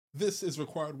This is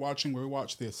Required Watching, where we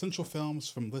watch the essential films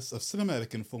from lists of cinematic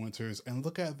influencers and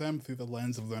look at them through the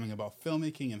lens of learning about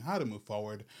filmmaking and how to move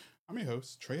forward. I'm your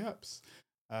host, Trey Epps.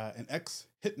 An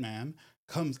ex-hitman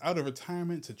comes out of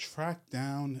retirement to track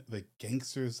down the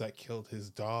gangsters that killed his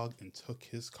dog and took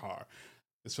his car.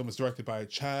 This film is directed by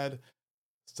Chad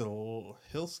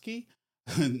Stahelski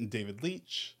and David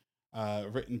Leitch,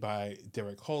 written by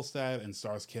Derek Kolstad, and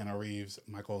stars Keanu Reeves,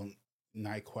 Michael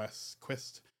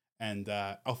Nyquist, and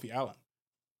Alfie Allen.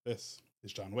 This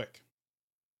is John Wick.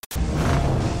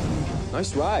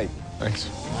 Nice ride. Thanks.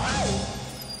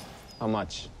 How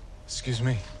much? Excuse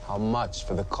me. How much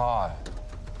for the car?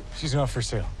 She's not for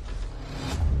sale.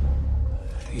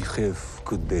 Ik geef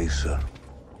good day, sir.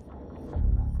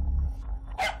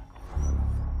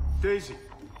 Daisy.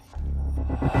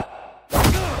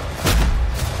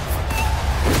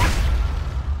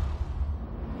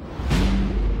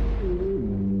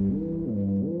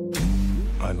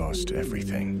 I lost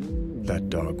everything. That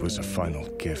dog was a final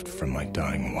gift from my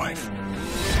dying wife.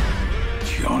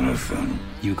 Jonathan,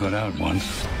 you got out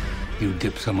once. You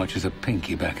dip so much as a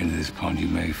pinky back into this pond, you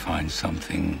may find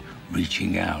something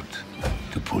reaching out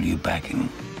to pull you back in.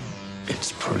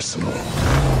 It's personal.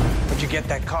 Where'd you get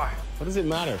that car? What does it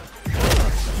matter?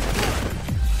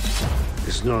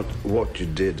 It's not what you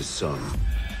did, son.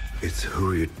 It's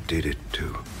who you did it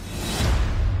to.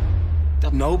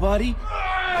 Nobody?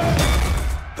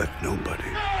 That nobody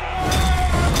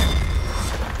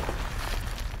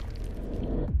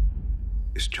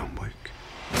is John Wick.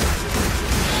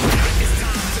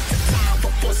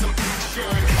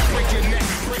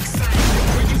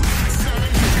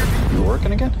 You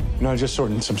working again? No, just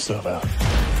sorting some stuff out.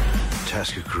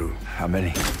 Task your crew. How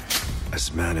many?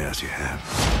 As many as you have.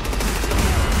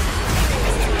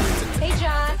 Hey,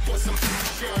 John.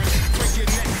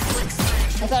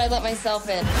 I thought I'd let myself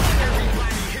in.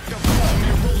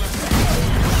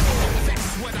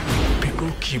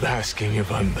 People keep asking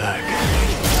if I'm back.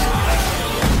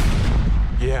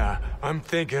 Yeah, I'm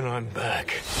thinking I'm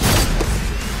back.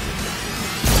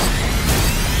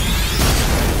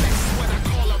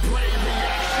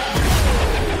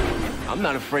 I'm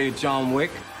not afraid of John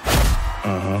Wick.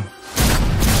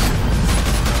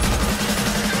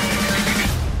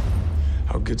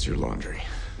 How good's your laundry?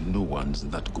 No one's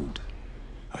that good.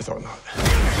 I thought not.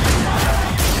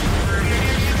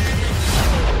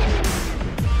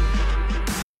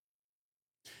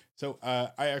 So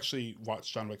I actually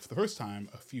watched John Wick for the first time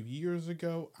a few years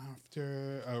ago,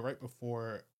 after right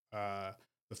before the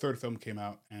third film came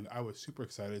out, and I was super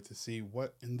excited to see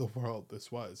what in the world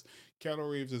this was. Keanu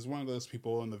Reeves is one of those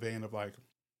people in the vein of, like,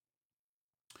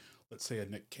 let's say a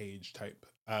Nick Cage type,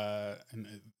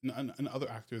 and other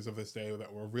actors of this day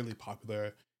that were really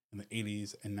popular in the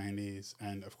 80s and 90s,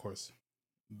 and of course,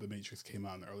 The Matrix came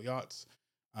out in the early aughts,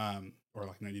 or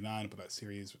like 99, but that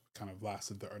series kind of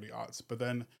lasted the early aughts, but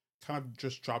then kind of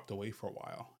just dropped away for a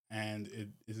while. And it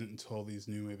isn't until these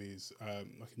new movies,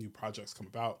 like new projects come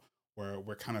about, where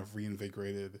we're kind of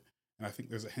reinvigorated. And I think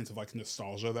there's a hint of like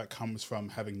nostalgia that comes from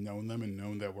having known them and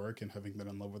known their work and having been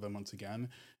in love with them once again.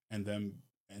 And them,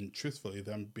 and truthfully,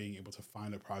 them being able to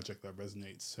find a project that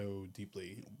resonates so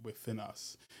deeply within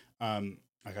us.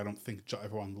 Like, I don't think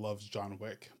everyone loves John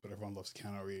Wick, but everyone loves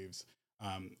Keanu Reeves.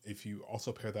 If you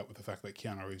also pair that with the fact that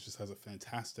Keanu Reeves just has a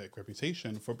fantastic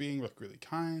reputation for being like really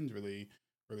kind, really,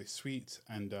 really sweet,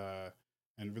 and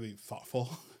really thoughtful.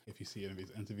 If you see any of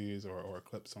his interviews or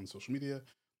clips on social media,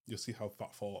 you'll see how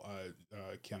thoughtful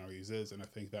Keanu Reeves is, and I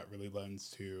think that really lends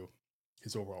to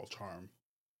his overall charm.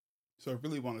 So I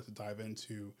really wanted to dive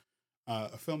into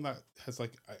a film that has,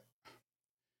 like,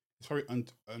 it's probably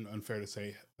unfair to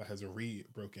say that has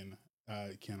re-broken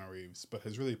Keanu Reeves, but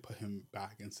has really put him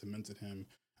back and cemented him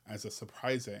as a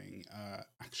surprising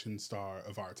action star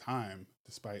of our time,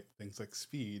 despite things like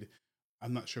Speed.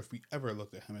 I'm not sure if we ever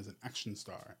looked at him as an action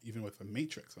star, even with The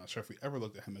Matrix. I'm not sure if we ever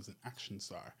looked at him as an action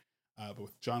star. But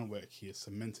with John Wick, he is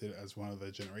cemented as one of the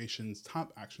generation's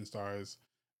top action stars.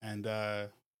 And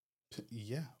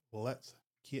yeah, let's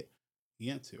get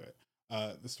into it.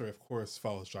 The story, of course,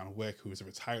 follows John Wick, who is a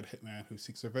retired hitman who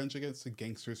seeks revenge against the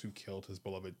gangsters who killed his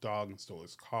beloved dog and stole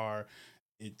his car.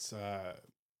 It's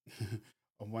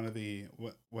one of the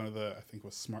I think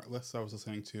was Smart Lists I was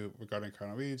listening to regarding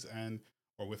Keanu Reeves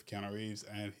or with Keanu Reeves,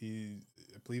 and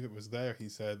I believe it was there. He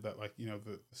said that, like,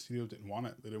 the studio didn't want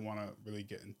it. They didn't want to really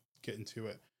get into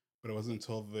it, but it wasn't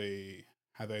until they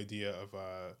had the idea of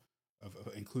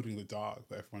including the dog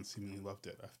that everyone seemingly loved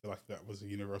it. I feel like that was a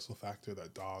universal factor,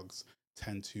 that dogs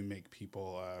tend to make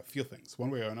people feel things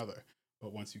one way or another.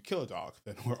 But once you kill a dog,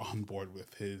 then we're on board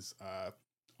with his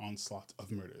onslaught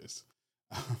of murders.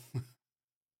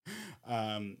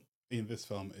 Um, in this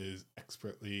film is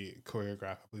expertly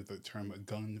choreographed. I believe the term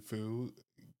gun fu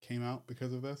came out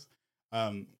because of this.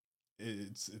 Um,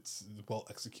 it's well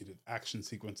executed action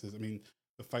sequences. I mean,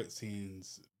 the fight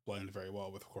scenes blend very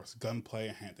well with, of course, gunplay,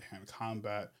 hand to hand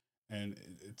combat, and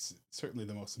it's certainly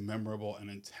the most memorable and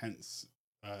intense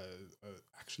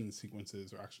action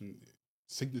sequences or action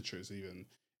signatures even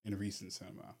in recent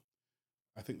cinema.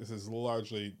 I think this is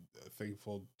largely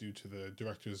thankful due to the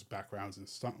director's backgrounds in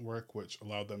stunt work, which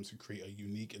allowed them to create a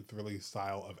unique and thrilling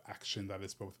style of action that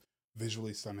is both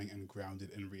visually stunning and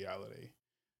grounded in reality.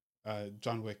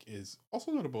 John Wick is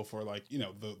also notable for, like,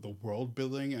 the world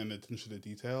building and attention to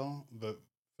detail. The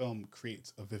film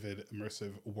creates a vivid,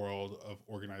 immersive world of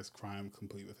organized crime,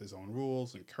 complete with his own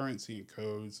rules and currency and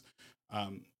codes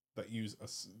um, that use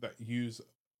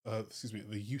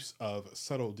the use of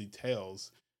subtle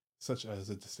details such as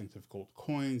the distinctive gold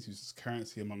coins used as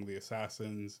currency among the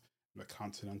assassins, the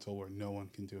Continental, where no one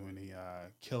can do any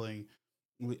killing,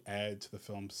 really add to the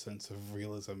film's sense of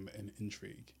realism and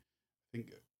intrigue. I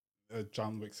think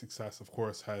John Wick's success, of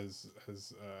course, has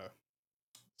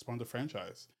spawned a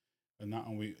franchise, and not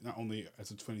only as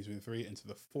of 2023 into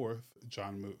the fourth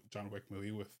John Wick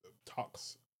movie with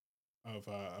talks of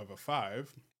a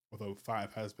five, although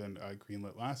five has been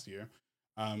greenlit last year.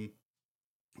 Um,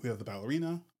 we have the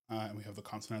Ballerina, and we have the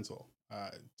Continental,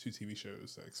 two TV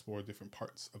shows that explore different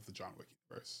parts of the John Wick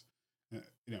universe.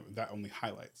 That only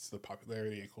highlights the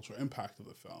popularity and cultural impact of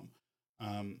the film.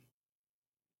 Um,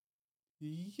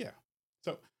 yeah.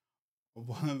 So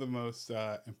one of the most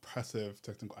impressive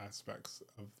technical aspects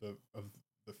of the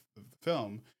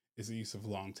film is the use of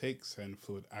long takes and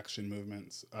fluid action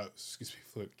movements.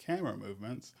 Fluid camera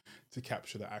movements to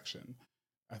capture the action.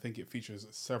 I think it features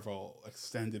several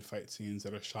extended fight scenes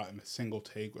that are shot in a single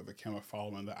take with the camera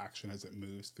following the action as it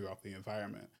moves throughout the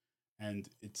environment. And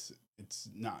it's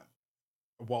not,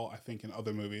 while I think in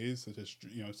other movies, such as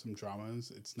some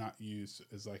dramas, it's not used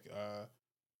as like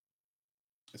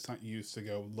it's not used to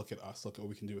go look at us, look at what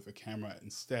we can do with the camera.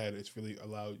 Instead, it's really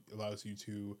allows you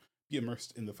to be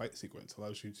immersed in the fight sequence,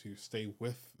 allows you to stay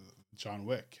with John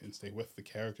Wick and stay with the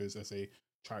characters as they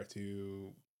try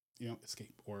to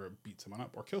escape or beat someone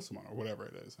up or kill someone or whatever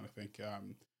it is. And I think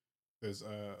there's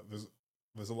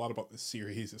there's a lot about this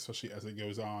series, especially as it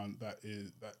goes on, that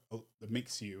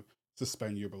makes you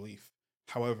suspend your belief.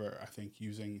 However, I think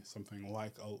using something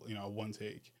like a one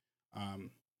take,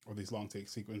 or these long take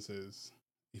sequences,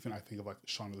 even I think of like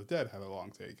Shaun of the Dead had a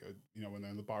long take, when they're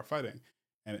in the bar fighting,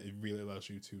 and it really allows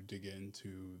you to dig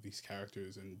into these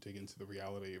characters and dig into the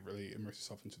reality, really immerse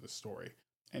yourself into the story.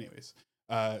 Anyways,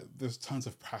 there's tons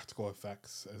of practical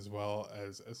effects as well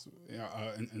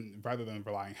and rather than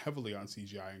relying heavily on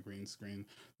CGI and green screen,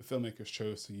 the filmmakers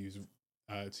chose to use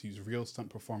real stunt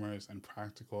performers and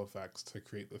practical effects to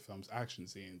create the film's action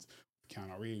scenes.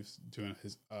 Keanu Reeves doing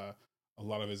his a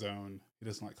lot of his own. He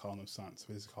doesn't like calling them stunts.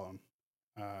 What does he call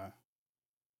them?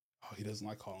 He doesn't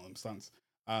like calling them stunts.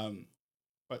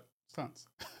 But stunts.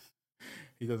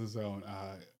 He does his own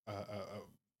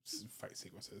fight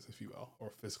sequences, if you will,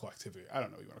 or physical activity. I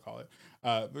don't know what you want to call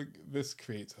it. This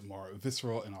creates a more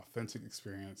visceral and authentic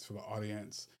experience for the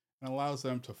audience and allows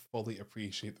them to fully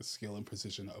appreciate the skill and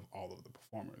precision of all of the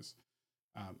performers.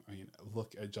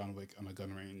 Look at John Wick on a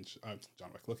gun range.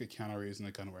 Look at Keanu Reeves in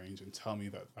a gun range and tell me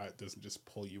that doesn't just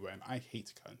pull you in. I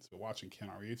hate guns, but watching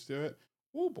Keanu Reeves do it,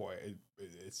 oh boy,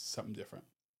 it's something different.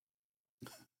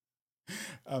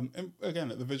 And again,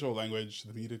 the visual language,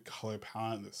 the muted color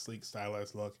palette, the sleek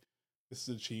stylized look, this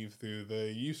is achieved through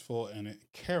the useful and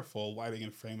careful lighting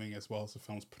and framing, as well as the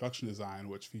film's production design,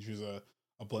 which features a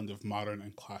blend of modern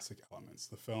and classic elements.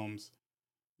 The film's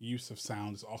use of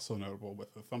sound is also notable,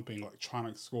 with a thumping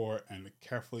electronic score and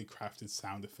carefully crafted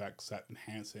sound effects that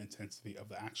enhance the intensity of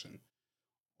the action.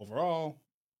 Overall,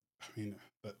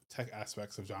 the tech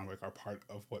aspects of John Wick are part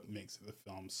of what makes the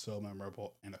film so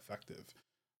memorable and effective.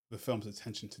 The film's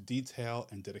attention to detail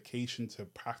and dedication to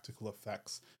practical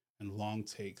effects and long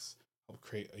takes help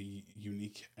create a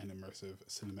unique and immersive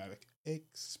cinematic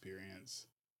experience.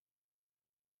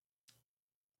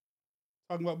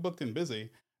 Talking about booked and busy,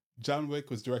 John Wick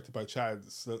was directed by Chad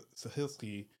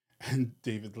Stahelski and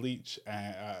David Leitch,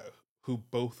 who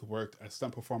both worked as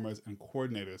stunt performers and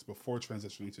coordinators before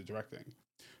transitioning to directing.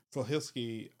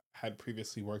 Stahelski had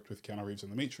previously worked with Keanu Reeves in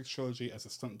the Matrix trilogy as a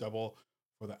stunt double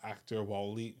for the actor,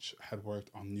 while Leitch had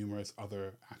worked on numerous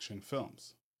other action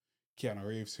films. Keanu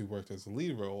Reeves, who worked as the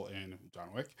lead role in John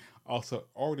Wick, also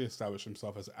already established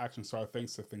himself as an action star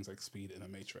thanks to things like speed in the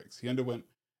Matrix. He underwent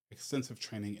extensive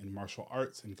training in martial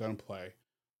arts and gunplay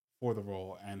for the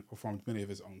role and performed many of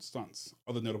his own stunts.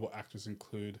 Other notable actors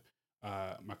include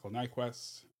Michael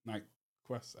Nyqvist,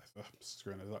 Quest, I'm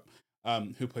screwing it up,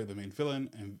 who played the main villain,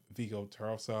 and Viggo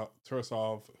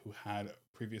Tarasov, who had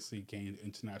previously gained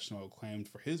international acclaim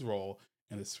for his role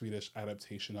in the Swedish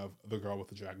adaptation of The Girl with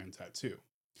the Dragon Tattoo.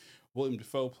 William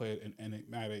Dafoe played an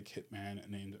enigmatic hitman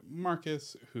named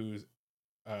Marcus,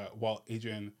 while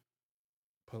Adrian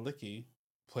Palicki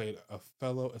played a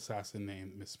fellow assassin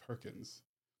named Miss Perkins.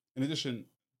 In addition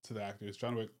to the actors,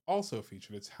 John Wick also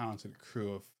featured a talented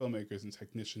crew of filmmakers and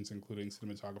technicians, including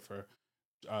cinematographer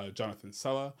Jonathan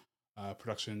Sella,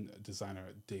 production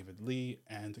designer David Lee,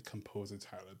 and composer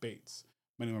Tyler Bates.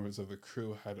 Many members of the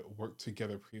crew had worked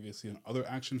together previously on other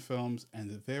action films, and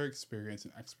their experience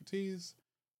and expertise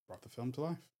brought the film to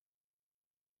life.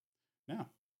 Now,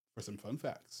 for some fun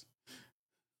facts.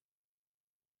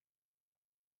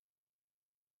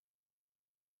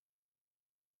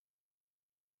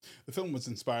 The film was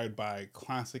inspired by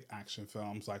classic action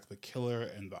films like The Killer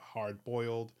and The Hard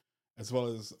Boiled, as well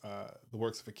as the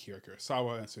works of Akira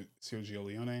Kurosawa and Sergio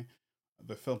Leone.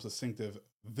 The film's distinctive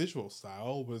visual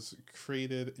style was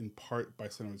created in part by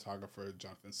cinematographer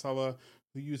Jonathan Sella,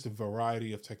 who used a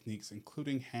variety of techniques,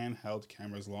 including handheld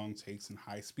cameras, long takes, and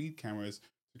high-speed cameras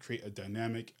to create a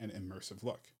dynamic and immersive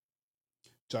look.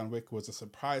 John Wick was a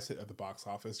surprise hit at the box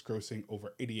office, grossing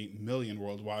over 88 million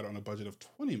worldwide on a budget of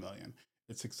 20 million.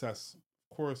 Its success,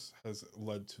 of course, has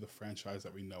led to the franchise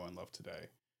that we know and love today.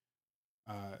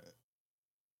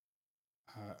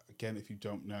 Again, if you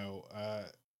don't know,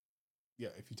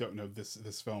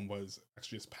 this film was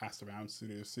actually just passed around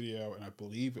studio to studio, and I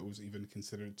believe it was even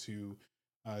considered to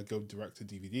go direct to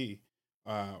DVD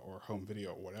or home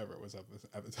video or whatever it was at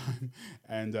the time,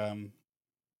 and then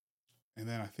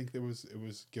I think it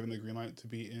was given the green light to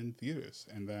be in theaters,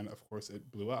 and then of course it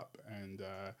blew up, and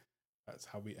that's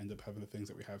how we end up having the things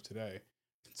that we have today.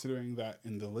 Considering that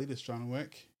in the latest John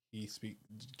Wick,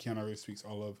 Keanu Reeves speaks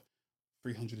all of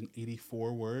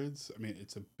 384 words. I mean,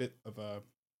 it's a bit of a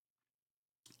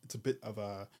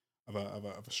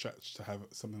stretch to have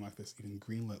something like this even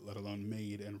greenlit, let alone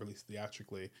made and released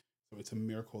theatrically. So it's a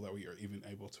miracle that we are even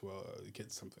able to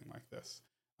get something like this.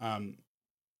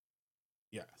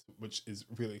 Yeah, which is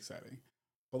really exciting.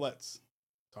 But let's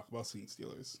talk about scene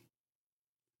stealers.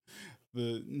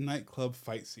 The nightclub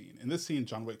fight scene. In this scene,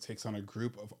 John Wick takes on a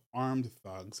group of armed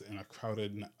thugs in a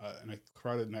crowded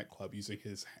nightclub, using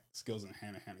his skills in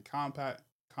hand-to-hand combat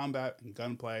and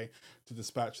gunplay to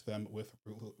dispatch them with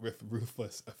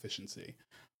ruthless efficiency.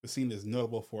 The scene is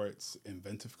notable for its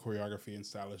inventive choreography and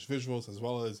stylish visuals, as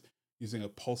well as using a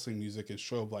pulsing music and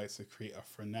strobe lights to create a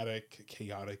frenetic,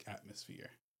 chaotic atmosphere.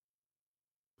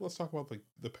 Let's talk about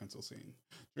the pencil scene.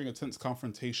 During a tense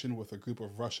confrontation with a group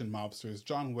of Russian mobsters,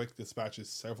 John Wick dispatches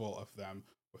several of them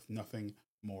with nothing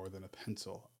more than a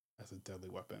pencil as a deadly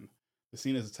weapon. The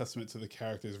scene is a testament to the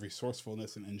character's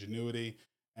resourcefulness and ingenuity,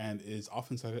 and is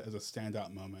often cited as a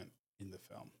standout moment in the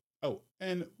film. Oh,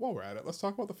 and while we're at it, let's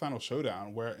talk about the final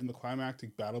showdown, where in the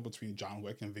climactic battle between John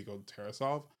Wick and Viggo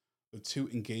Tarasov, the two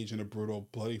engage in a brutal,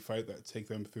 bloody fight that take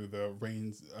them through a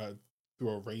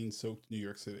rain-soaked New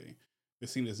York City. The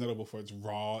scene is notable for its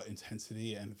raw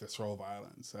intensity and visceral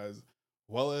violence, as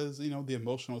well as, the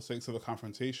emotional stakes of the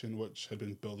confrontation, which had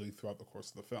been building throughout the course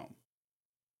of the film.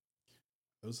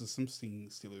 Those are some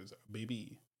scene stealers,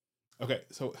 baby. Okay,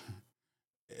 so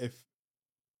if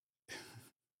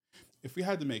we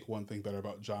had to make one thing better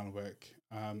about John Wick,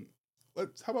 how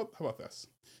about this?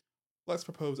 Let's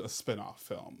propose a spin-off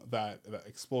film that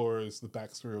explores the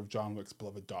backstory of John Wick's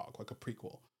beloved dog, like a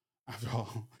prequel. After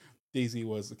all, Daisy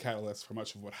was the catalyst for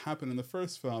much of what happened in the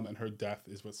first film, and her death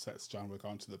is what sets John Wick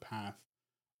onto the path,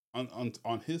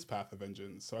 on his path of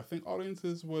vengeance. So I think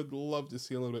audiences would love to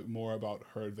see a little bit more about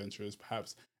her adventures,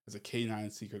 perhaps as a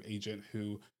K9 secret agent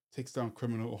who takes down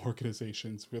criminal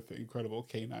organizations with incredible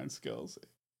K9 skills.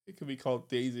 It could be called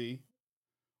Daisy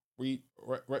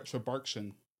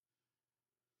Retribution.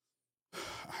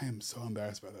 I am so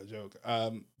embarrassed by that joke,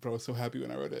 but I was so happy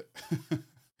when I wrote it.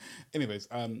 Anyways,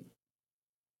 I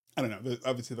don't know.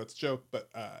 Obviously, that's a joke, but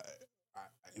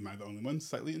am I the only one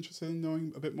slightly interested in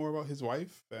knowing a bit more about his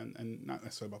wife, and not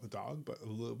necessarily about the dog, but a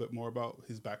little bit more about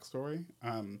his backstory?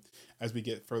 As we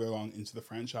get further along into the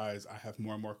franchise, I have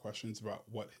more and more questions about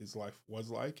what his life was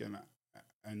like, and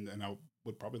I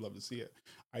would probably love to see it.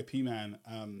 IP Man,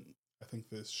 I think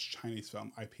this Chinese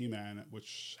film IP Man,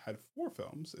 which had 4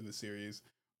 films in the series,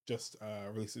 just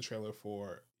released a trailer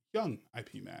for Young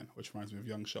IP Man, which reminds me of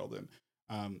Young Sheldon.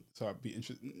 So I'd be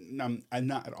interested. I'm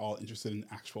not at all interested in an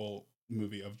actual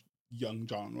movie of young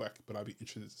John Wick, but I'd be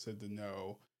interested to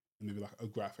know maybe like a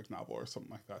graphic novel or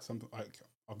something like that, something like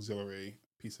auxiliary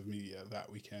piece of media that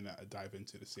we can dive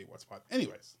into to see what's what.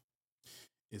 Anyways,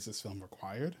 is this film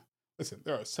required? listen,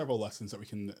 there are several lessons that we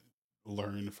can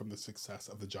learn from the success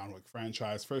of the John Wick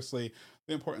franchise. Firstly,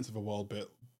 the importance of a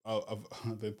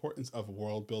the importance of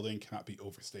world building cannot be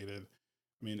overstated.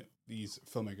 I mean, these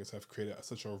filmmakers have created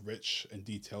such a rich and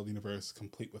detailed universe,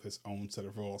 complete with its own set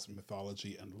of rules,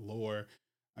 mythology, and lore.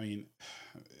 I mean,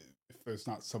 if there's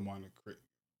not someone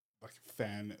like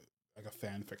a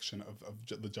fan fiction of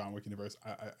the John Wick universe,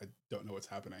 I don't know what's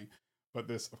happening. But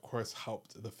this, of course,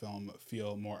 helped the film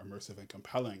feel more immersive and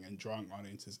compelling, and drawing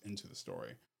audiences into the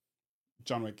story.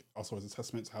 John Wick also is a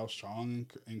testament to how strong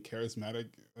and charismatic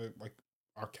like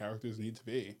our characters need to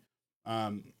be.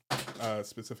 Um,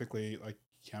 Specifically, like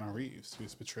Keanu Reeves,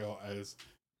 whose portrayal as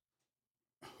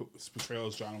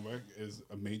John Wick is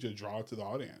a major draw to the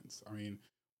audience. I mean,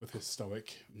 with his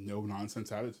stoic, no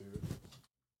nonsense attitude,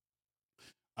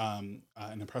 and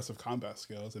impressive combat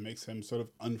skills, it makes him sort of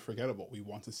unforgettable. We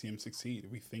want to see him succeed.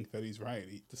 We think that he's right,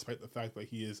 despite the fact that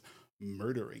he is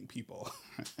murdering people.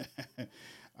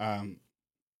 um,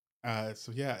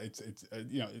 so yeah, it's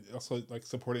also like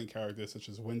supporting characters such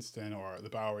as Winston or the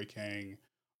Bowery King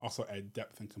also add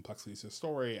depth and complexity to the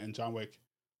story. And John Wick,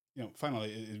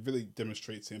 finally, it really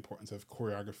demonstrates the importance of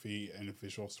choreography and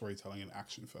visual storytelling in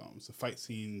action films. The fight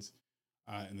scenes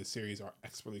in the series are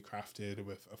expertly crafted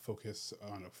with a focus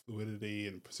on fluidity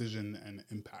and precision and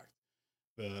impact.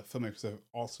 The filmmakers have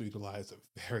also utilized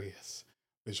various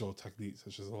visual techniques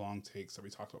such as the long takes that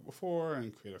we talked about before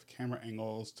and creative camera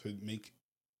angles to make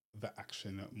the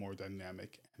action more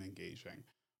dynamic and engaging.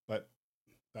 But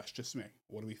that's just me.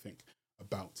 What do we think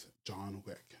about John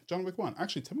Wick? John Wick 1.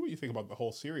 Actually, tell me what you think about the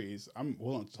whole series. I'm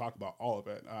willing to talk about all of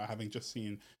it. Having just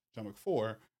seen John Wick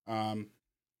 4, I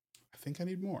think I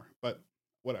need more, but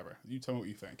whatever. You tell me what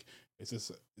you think. Is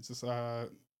this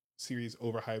series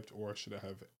overhyped, or should it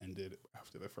have ended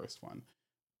after the first one?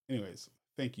 Anyways,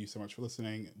 thank you so much for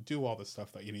listening. Do all the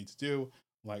stuff that you need to do.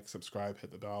 Like, subscribe,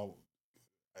 hit the bell,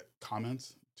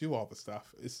 comment, do all the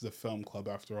stuff. This is a film club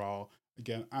after all.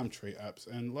 Again, I'm Trey Epps,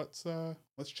 and let's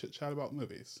chit chat about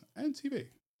movies and TV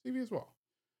as well.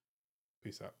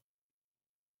 Peace out.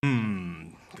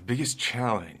 The biggest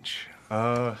challenge,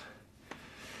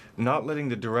 not letting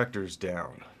the directors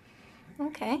down.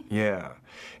 Okay. Yeah,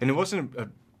 and it was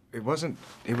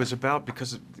about,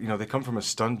 because they come from a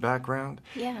stunt background.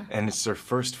 Yeah. And it's their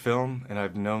first film, and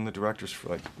I've known the directors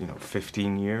for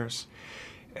 15 years.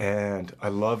 And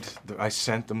I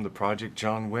sent them the project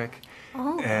John Wick.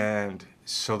 Oh. And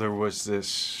so there was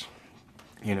this,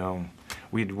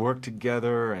 we'd worked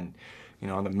together and,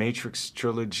 on the Matrix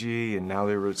trilogy, and now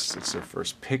it's their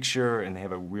first picture, and they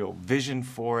have a real vision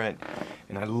for it.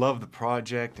 And I love the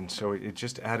project, and so it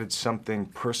just added something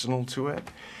personal to it.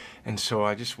 And so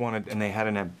I just wanted, and they had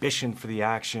an ambition for the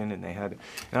action, and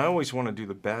I always want to do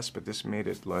the best, but this made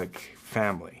it like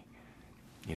family.